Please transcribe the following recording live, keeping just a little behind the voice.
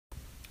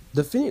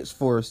The Phoenix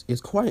Force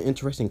is quite an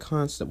interesting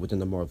concept within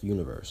the Marvel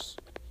Universe.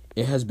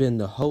 It has been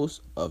the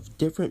host of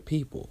different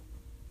people,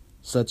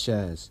 such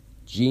as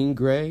Jean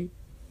Grey,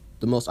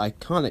 the most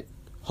iconic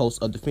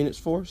host of the Phoenix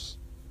Force,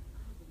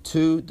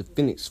 to the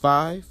Phoenix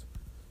Five,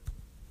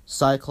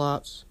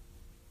 Cyclops,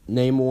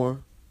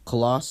 Namor,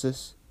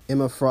 Colossus,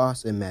 Emma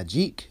Frost, and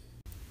Magik,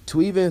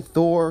 to even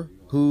Thor,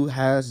 who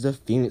has the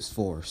Phoenix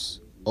Force,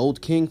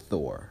 Old King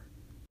Thor.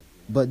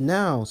 But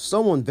now,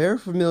 someone very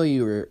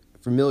familiar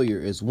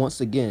is once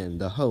again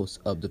the host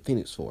of the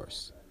Phoenix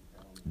Force.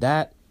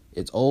 That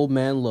is Old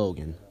Man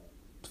Logan,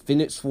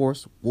 Phoenix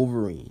Force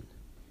Wolverine.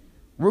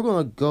 We're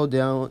going to go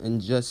down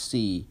and just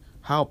see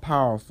how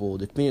powerful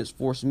the Phoenix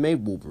Force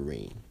made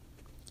Wolverine,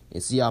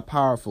 and see how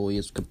powerful he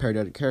is compared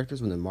to other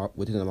characters within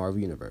the Marvel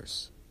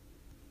Universe.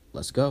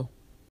 Let's go.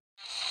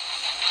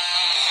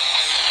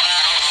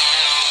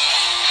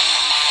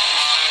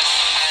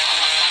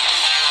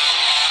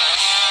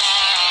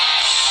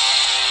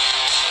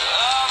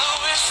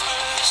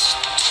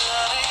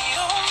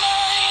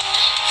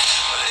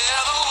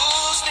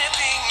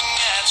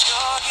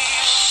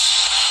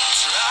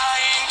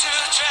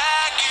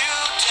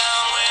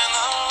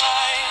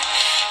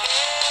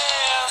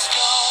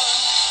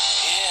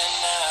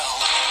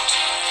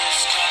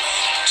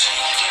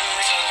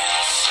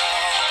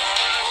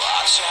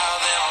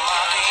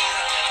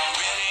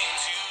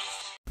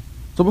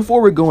 So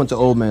before we go into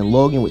Old Man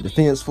Logan with the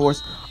Phoenix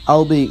Force,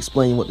 I'll be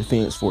explaining what the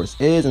Phoenix Force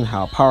is and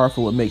how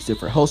powerful it makes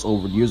different hosts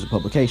over the years of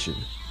publication.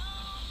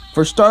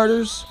 For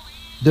starters,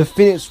 the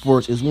Phoenix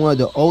Force is one of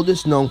the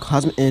oldest known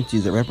cosmic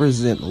entities that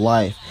represent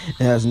life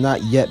and has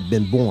not yet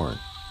been born.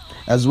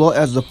 As well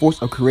as the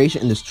force of creation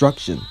and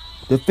destruction,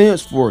 the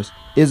Phoenix Force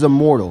is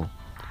immortal,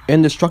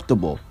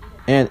 indestructible,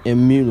 and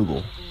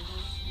immutable.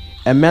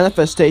 A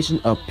manifestation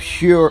of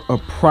a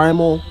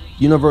primal,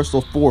 universal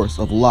force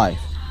of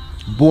life,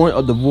 born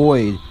of the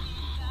void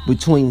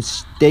between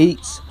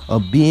states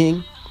of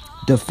being.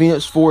 The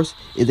Phoenix Force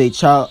is a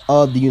child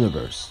of the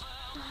universe.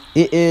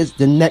 It is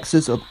the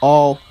nexus of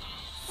all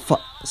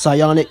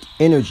psionic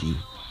energy,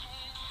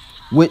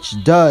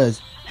 which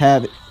does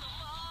have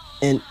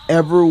an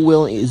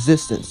ever-willing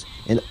existence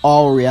in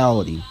all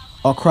reality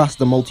across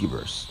the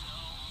multiverse.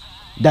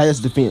 That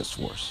is the Phoenix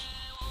Force.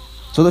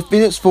 So the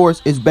Phoenix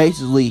Force is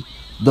basically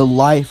the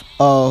life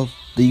of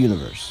the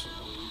universe,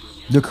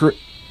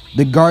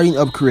 the guardian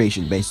of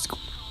creation, basically.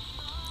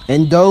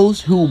 And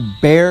those who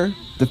bear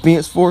the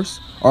Phoenix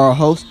Force, or a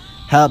host,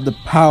 have the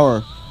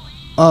power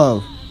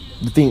of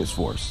the Phoenix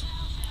Force.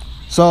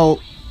 So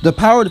the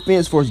power of the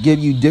Phoenix Force give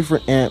you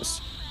different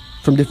amps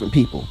from different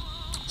people.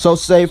 So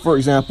say, for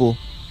example,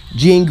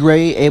 Jean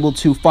Grey able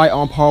to fight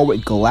on par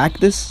with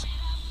Galactus,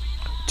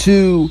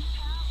 to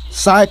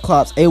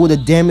Cyclops able to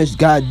damage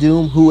God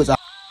Doom, who is a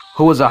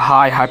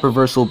high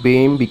hyperversal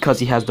being because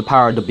he has the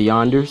power of the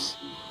Beyonders.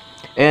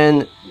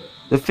 And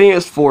the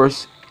Phoenix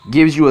Force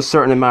gives you a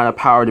certain amount of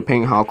power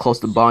depending on how close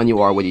the bond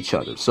you are with each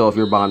other. So if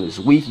your bond is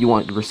weak, you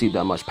won't receive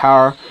that much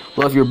power.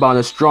 But if your bond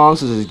is strong,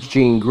 such as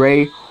Jean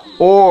Grey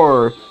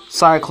or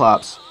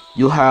Cyclops,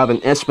 you'll have an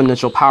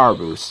exponential power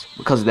boost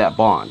because of that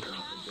bond.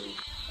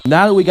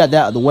 Now that we got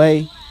that out of the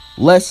way,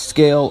 let's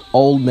scale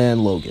Old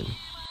Man Logan.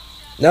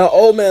 Now,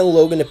 Old Man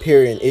Logan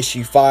appeared in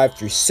issue 5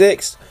 through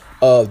 6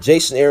 of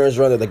Jason Aaron's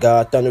run of the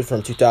God Thunder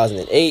from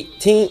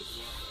 2018.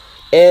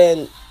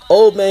 And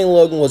Old Man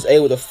Logan was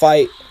able to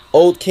fight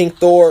Old King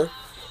Thor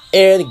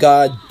and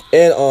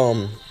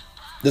the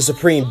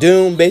Supreme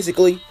Doom,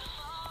 basically.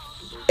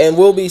 And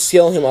we'll be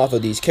scaling him off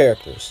of these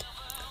characters.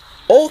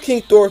 Old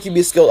King Thor can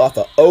be scaled off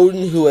of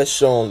Odin, who has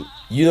shown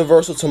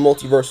universal to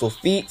multiversal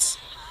feats,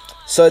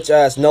 such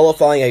as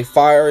nullifying a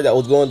fire that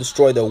was going to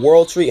destroy the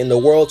World Tree. And the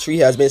World Tree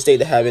has been stated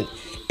to have an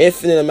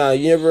infinite amount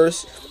of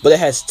universe, but it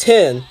has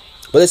 10.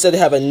 But it said to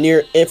have a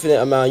near infinite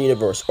amount of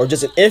universe, or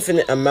just an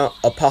infinite amount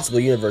of possible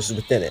universes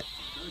within it.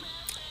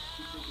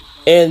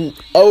 And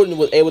Odin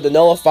was able to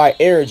nullify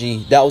energy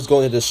that was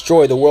going to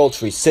destroy the World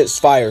Tree. Since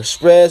fire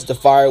spreads, the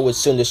fire would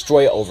soon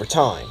destroy it over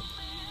time.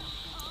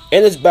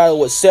 In this battle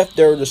with Seth,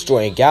 they were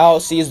destroying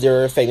galaxies, they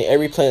were affecting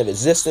every plane of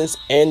existence,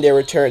 and they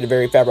were tearing the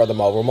very fabric of the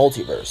Marvel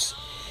Multiverse.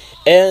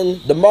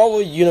 And the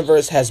Marvel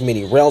Universe has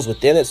many realms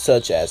within it,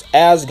 such as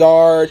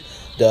Asgard,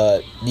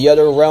 the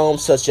other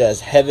realms such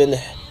as heaven,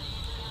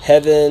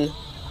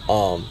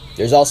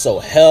 there's also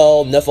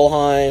Hell,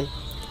 Niflheim,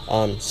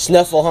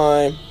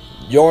 Sneffelheim,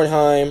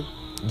 Jornheim,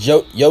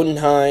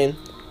 Jotunheim,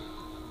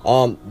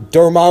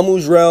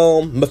 Dormammu's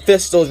realm,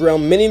 Mephisto's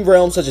realm, many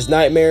realms such as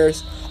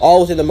nightmares,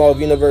 all within the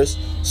Marvel Universe.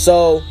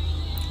 So,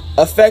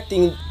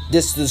 affecting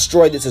this to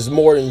destroy this is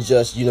more than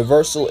just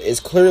universal. It's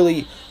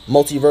clearly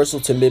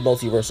multiversal to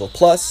mid-multiversal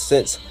plus,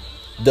 since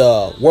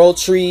the World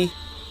Tree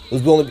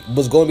was going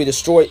to be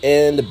destroyed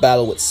in the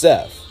battle with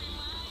Seth.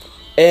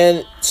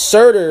 And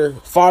Surtur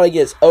fought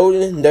against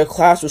Odin. Their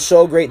clash was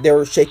so great they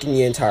were shaking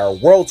the entire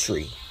World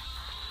Tree.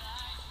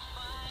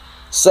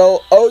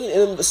 So Odin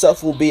in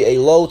himself will be a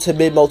low to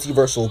mid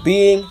multiversal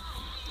being,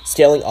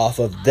 scaling off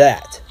of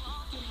that.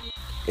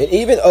 And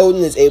even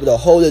Odin is able to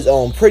hold his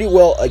own pretty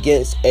well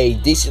against a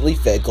decently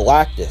fed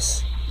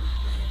Galactus.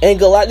 And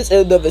Galactus in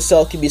and of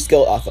itself can be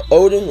scaled off of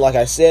Odin, like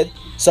I said.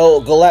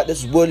 So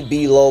Galactus would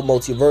be low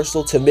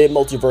multiversal to mid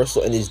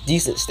multiversal in his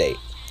decent state.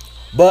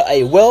 But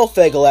a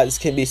well-fed Galactus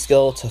can be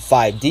scaled to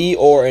 5D,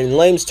 or in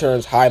layman's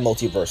terms, high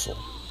multiversal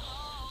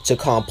to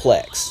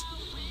complex.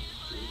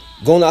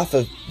 Going off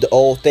of the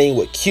old thing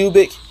with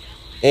Cubic,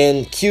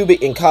 and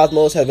Cubic and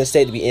Cosmos have been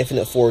stated to be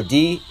infinite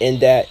 4D, in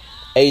that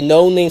a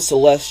no-name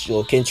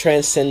celestial can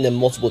transcend them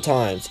multiple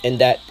times, and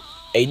that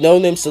a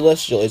no-name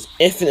celestial is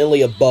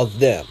infinitely above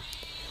them.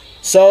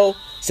 So,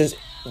 since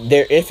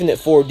they're infinite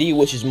 4D,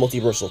 which is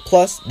multiversal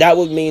plus, that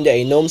would mean that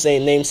a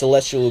no-name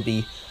celestial would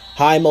be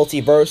high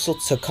multiversal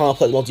to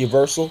complex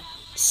multiversal,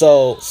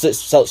 so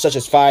such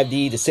as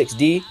 5D to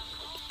 6D.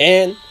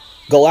 And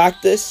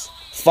Galactus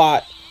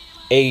fought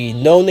a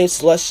no-name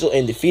celestial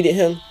and defeated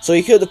him, so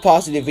he could have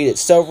possibly defeated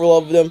several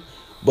of them,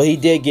 but he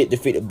did get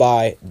defeated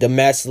by the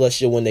Mad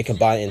Celestial when they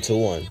combined into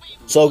one.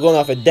 So going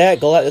off of that,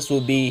 Galactus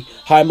would be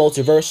high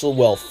multiversal,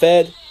 well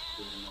fed,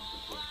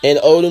 and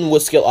Odin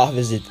would scale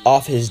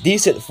off his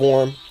decent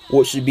form,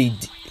 which would be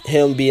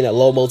him being a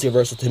low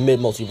multiversal to mid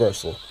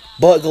multiversal.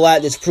 But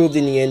Galactus proved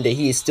in the end that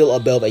he is still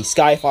above a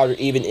Skyfighter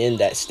even in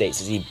that state,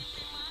 since he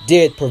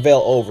did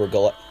prevail over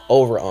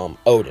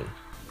Odin.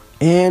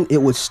 And it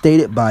was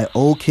stated by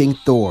Old King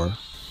Thor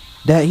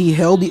that he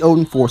held the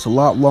Odin Force a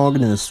lot longer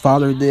than his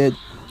father did.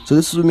 So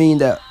this would mean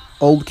that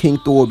Old King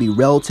Thor would be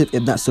relative,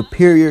 if not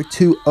superior,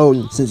 to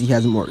Odin, since he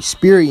has more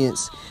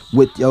experience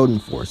with the Odin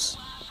Force.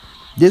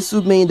 This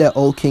would mean that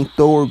Old King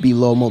Thor would be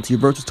low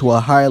multiversal to a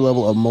higher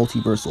level of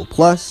multiversal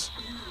plus,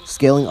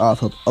 scaling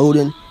off of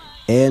Odin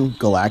and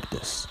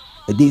Galactus,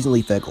 a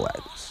decently fed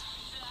Galactus.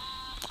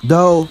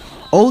 Though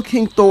Old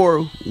King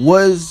Thor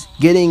was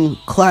getting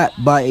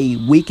clapped by a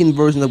weakened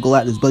version of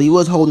Galactus, but he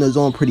was holding his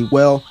own pretty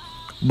well,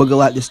 but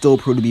Galactus still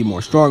proved to be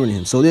more stronger than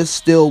him. So this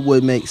still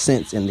would make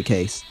sense in the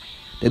case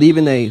that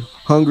even a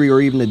hungry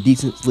or even a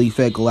decently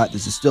fed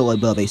Galactus is still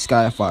above a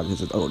Skyfighter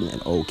such as Odin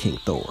and Old King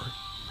Thor.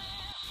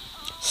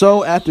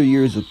 So after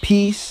years of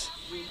peace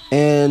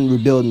and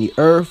rebuilding the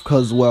Earth,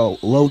 because, well,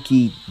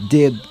 Loki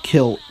did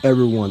kill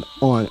everyone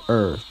on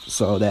Earth,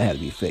 so that had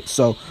to be fixed.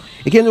 So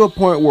it came to a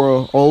point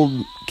where Old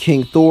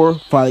King Thor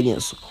fought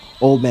against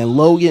Old Man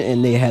Logan,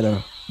 and they had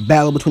a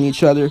battle between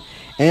each other,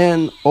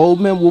 and Old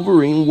Man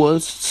Wolverine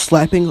was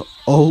slapping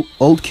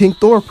Old King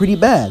Thor pretty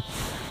bad.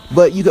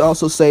 But you could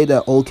also say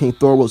that Old King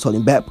Thor was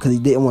holding back because he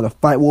didn't want to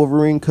fight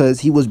Wolverine, because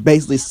he was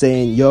basically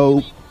saying,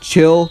 yo,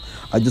 chill,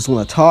 I just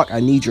want to talk, I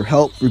need your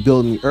help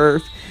rebuilding the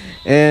Earth.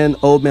 And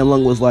Old Man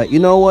Logan was like, you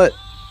know what,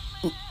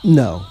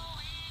 no,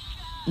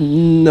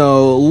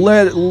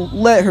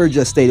 let her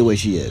just stay the way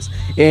she is.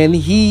 And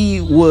he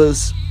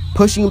was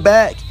pushing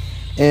back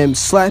and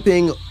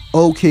slapping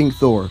Old King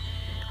Thor.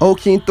 Old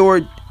King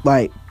Thor,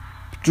 like,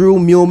 threw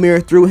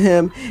Mjolnir through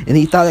him, and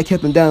he thought that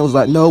kept him down. It was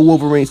like, no,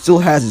 Wolverine still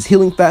has his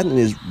healing factor and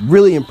is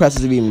really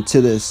impressive even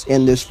to this,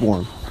 in this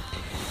form.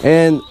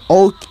 And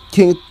Old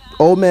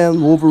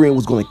Man Wolverine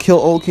was going to kill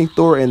Old King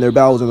Thor, and their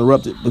battle was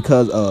interrupted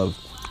because of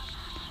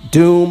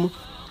Doom,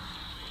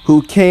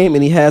 who came,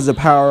 and he has the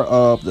power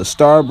of the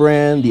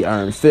Starbrand, the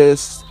Iron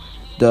Fist,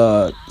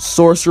 the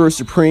Sorcerer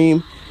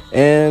Supreme,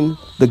 and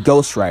the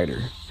Ghost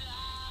Rider.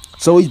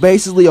 So he's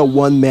basically a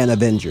one-man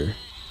Avenger.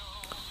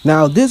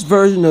 Now, this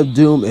version of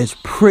Doom is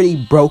pretty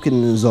broken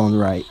in his own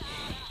right.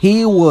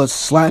 He was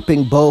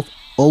slapping both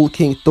Old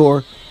King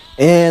Thor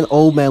and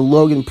Old Man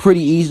Logan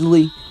pretty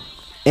easily,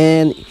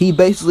 and he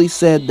basically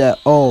said that,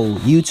 oh,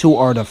 you two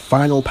are the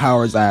final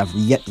powers I have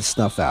yet to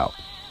snuff out.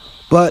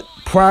 But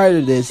prior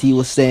to this, he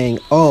was saying,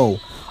 oh,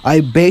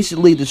 I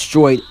basically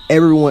destroyed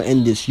everyone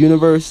in this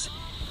universe,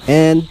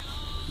 and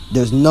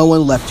there's no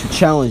one left to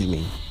challenge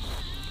me.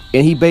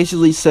 And he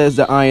basically says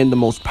that I am the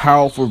most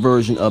powerful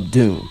version of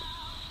Doom.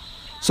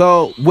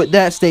 So with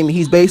that statement,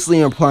 he's basically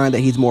implying that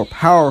he's more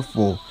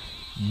powerful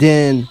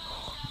than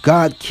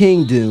God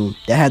King Doom,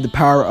 that had the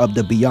power of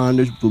the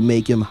Beyonders, which would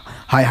make him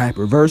high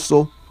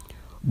hyperversal.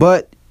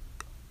 But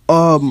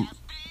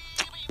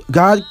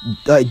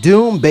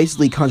Doom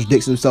basically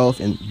contradicts himself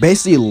and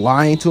basically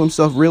lying to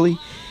himself, really,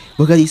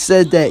 because he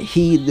said that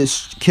he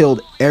just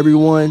killed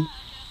everyone.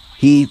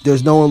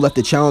 There's no one left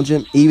to challenge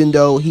him, even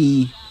though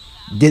he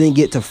didn't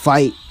get to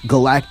fight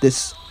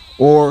Galactus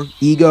or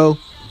Ego.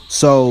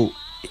 So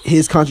he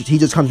just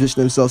contradicted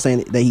himself,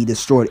 saying that he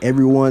destroyed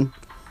everyone.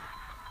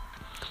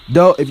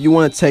 Though, if you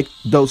want to take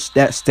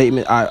that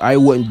statement, I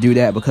wouldn't do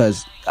that,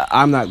 because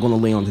I'm not going to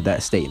lean onto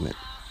that statement.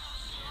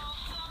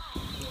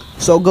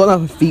 So going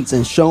off of feats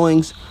and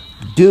showings,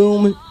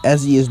 Doom,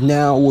 as he is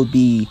now, would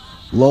be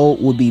mid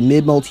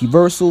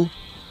multiversal,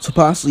 so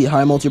possibly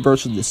high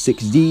multiversal to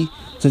 6D,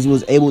 since he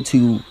was able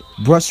to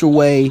brush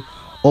away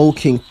Old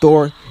King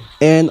Thor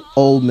and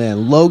Old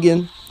Man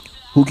Logan,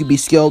 who could be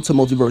scaled to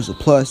multiversal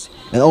plus.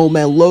 And Old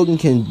Man Logan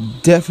can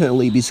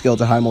definitely be scaled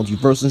to high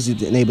multiversal, since he's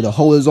been able to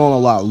hold his own a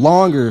lot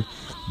longer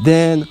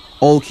than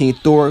Old King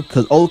Thor,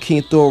 because Old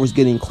King Thor was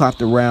getting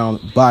clapped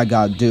around by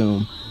God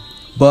Doom.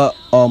 But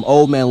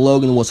Old Man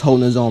Logan was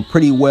holding his own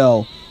pretty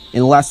well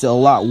and lasted a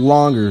lot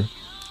longer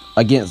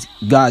against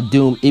God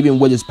Doom, even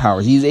with his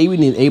powers. He's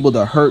even able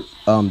to hurt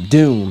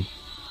Doom,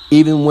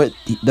 even with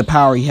the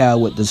power he had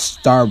with the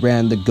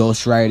Starbrand, the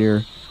Ghost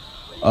Rider,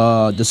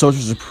 the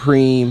Sorcerer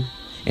Supreme,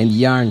 and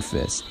the Iron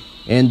Fist.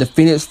 And the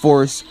Phoenix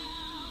Force,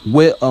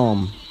 with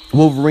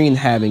Wolverine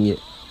having it,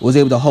 was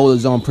able to hold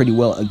his own pretty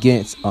well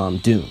against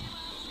Doom.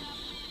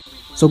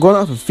 So going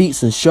off of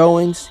feats and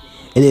showings,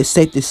 it is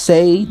safe to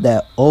say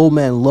that Old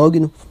Man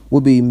Logan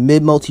will be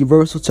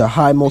mid-multiversal to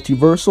high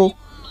multiversal,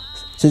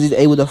 since he's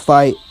able to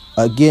fight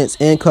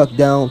against and cut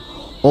down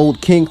old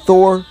King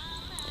Thor,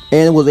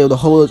 and was able to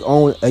hold his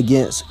own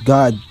against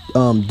God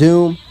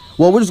Doom.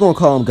 Well, we're just gonna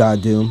call him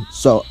God Doom.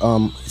 So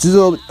since he's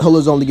able to hold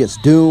his own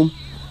against Doom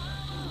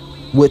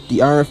with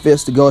the Iron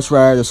Fist, the Ghost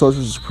Rider, the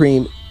Sorcerer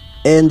Supreme,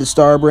 and the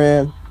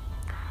Starbrand,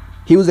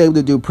 he was able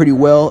to do pretty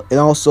well, and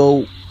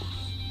also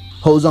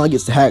holds on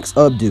against the hacks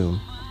of Doom.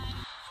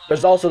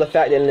 There's also the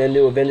fact that in the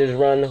new Avengers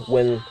run,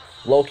 when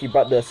Loki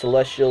brought the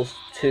Celestials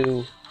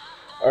to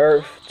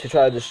Earth to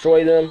try to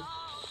destroy them,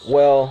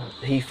 well,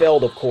 he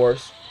failed, of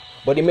course,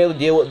 but he made a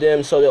deal with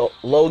them so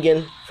that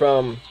Logan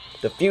from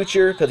the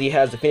future, because he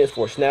has the Phoenix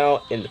Force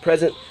now in the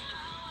present,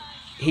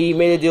 he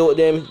made a deal with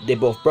them. They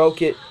both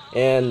broke it,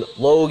 and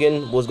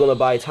Logan was going to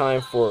buy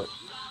time for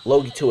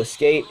Loki to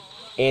escape,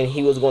 and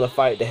he was going to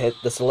fight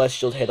the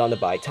Celestials head on to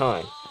buy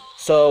time.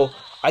 So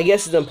I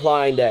guess it's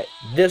implying that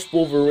this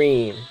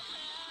Wolverine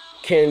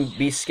can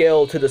be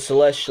scaled to the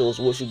Celestials,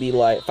 which would be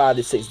like 5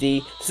 to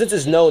 6D. Since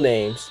it's no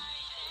names,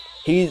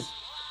 he's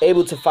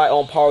able to fight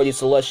on par with these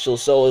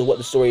Celestials, so is what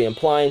the story is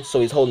implying,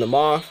 so he's holding them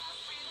off.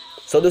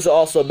 So this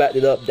also backed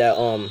it up that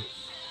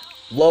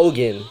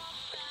Logan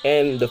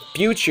and the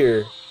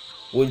future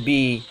would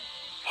be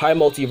high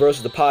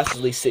multiversal to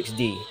possibly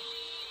 6D.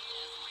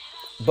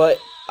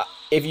 But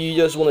if you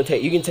just want to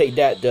take, you can take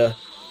that to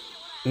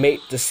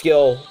make the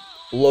scale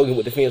Logan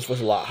with the Phoenix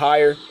Force a lot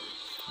higher,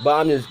 but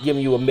I'm just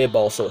giving you a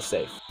mid-ball so it's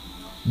safe.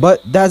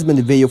 But that's been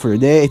the video for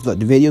today. If you like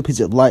the video, please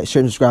hit like, share,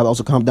 and subscribe.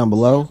 Also comment down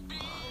below.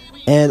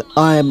 And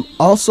I'm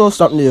also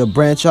starting to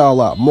branch out a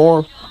lot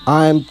more.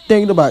 I'm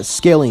thinking about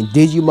scaling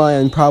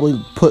Digimon and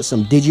probably put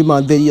some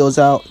Digimon videos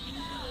out.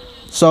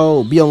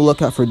 So be on the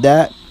lookout for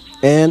that.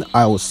 And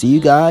I will see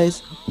you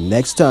guys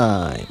next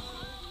time.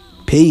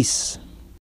 Peace.